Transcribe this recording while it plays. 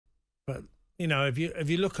But, you know, if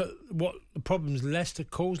you look at what the problems Leicester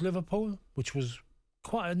caused Liverpool, which was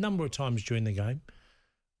quite a number of times during the game,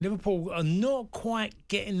 Liverpool are not quite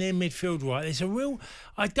getting their midfield right. There's a real...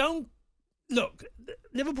 Look,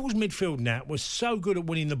 Liverpool's midfield now was so good at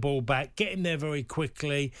winning the ball back, getting there very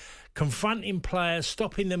quickly, confronting players,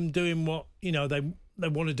 stopping them doing what, you know, they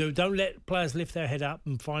want to do. Don't let players lift their head up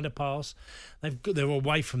and find a pass. They're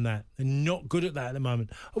away from that. They're not good at that at the moment.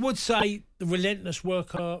 I would say the relentless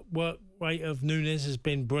work rate of Nunez has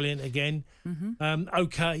been brilliant again. Mm-hmm.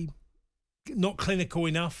 Okay, not clinical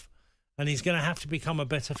enough, and he's going to have to become a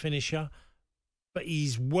better finisher. But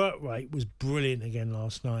his work rate was brilliant again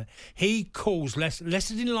last night. He calls Leicester.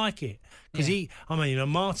 Leicester didn't like it because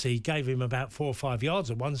Marty gave him about 4 or 5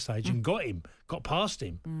 yards at one stage and got past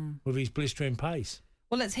him with his blistering pace.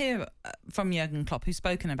 Well, let's hear from Jurgen Klopp, who's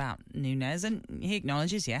spoken about Nunez, and he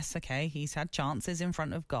acknowledges, yes, okay, he's had chances in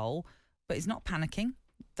front of goal, but he's not panicking.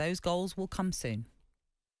 Those goals will come soon.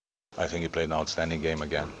 I think he played an outstanding game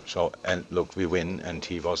again. So, and look, we win, and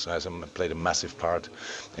he also played a massive part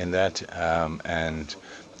in that, and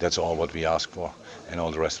that's all what we ask for, and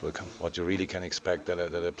all the rest will come. What you really can expect that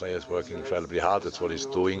a player is working incredibly hard. That's what he's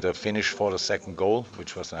doing. The finish for the second goal,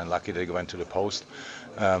 which was unlucky that he went to the post,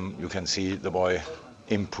 you can see the boy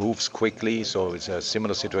improves quickly. So it's a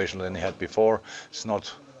similar situation than he had before. It's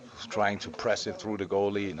not trying to press it through the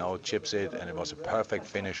goalie, now chips it, and it was a perfect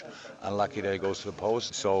finish. Unlucky that he goes to the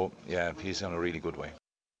post. So, yeah, he's in a really good way.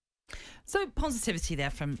 So, positivity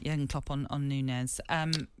there from Jurgen Klopp on Nunez.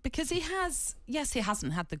 Because he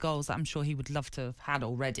hasn't had the goals that I'm sure he would love to have had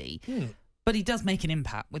already. But he does make an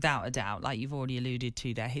impact, without a doubt, like you've already alluded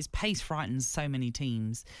to there. His pace frightens so many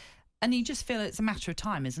teams. And you just feel it's a matter of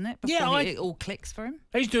time, isn't it? Before it all clicks for him.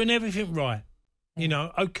 He's doing everything right. Yeah. You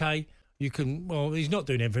know, okay... he's not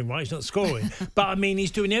doing everything right, he's not scoring. But, I mean,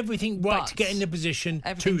 he's doing everything right to get in the position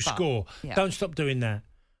to score. Yeah. Don't stop doing that.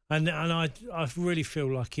 And I really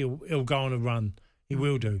feel like he'll go on a run. He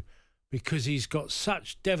will do. Because he's got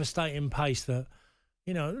such devastating pace that,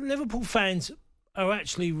 you know, Liverpool fans are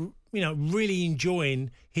actually, you know, really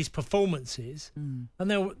enjoying his performances.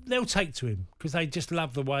 And they'll take to him because they just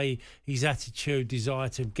love the way his attitude, desire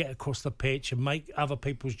to get across the pitch and make other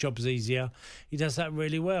people's jobs easier. He does that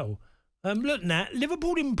really well. Look, Nat,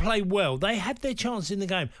 Liverpool didn't play well. They had their chance in the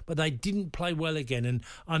game, but they didn't play well again.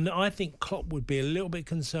 And I think Klopp would be a little bit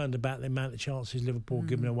concerned about the amount of chances Liverpool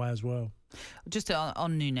giving away as well. Just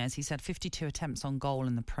on Nunez, he's had 52 attempts on goal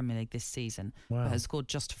in the Premier League this season, but has scored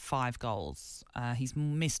just 5 goals. He's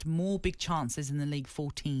missed more big chances in the league,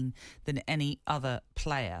 14, than any other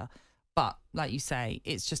player. But, like you say,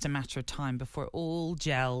 it's just a matter of time before it all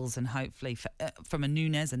gels, and hopefully, from a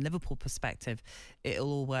Nunez and Liverpool perspective,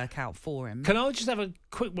 it'll all work out for him. Can I just have a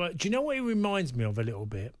quick word? Do you know what he reminds me of a little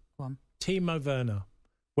bit? One. Timo Werner,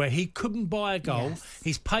 where he couldn't buy a goal. Yes.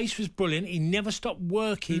 His pace was brilliant. He never stopped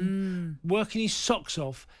working his socks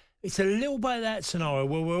off. It's a little bit of that scenario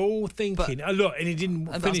where we're all thinking, look, and he didn't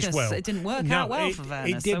finish well. It didn't work out well for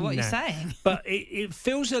Werner, so what are you saying? But it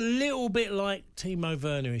feels a little bit like Timo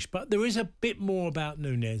Werner-ish, but there is a bit more about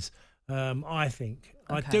Nunez, I think.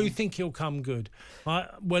 Okay. I do think he'll come good. I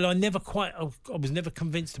was never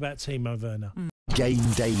convinced about Timo Werner.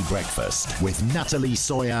 Game Day Breakfast with Natalie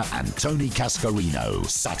Sawyer and Tony Cascarino.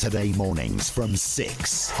 Saturday mornings from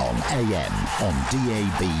 6 on AM, on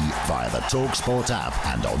DAB, via the talkSPORT app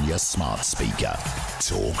and on your smart speaker.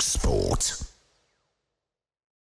 talkSPORT.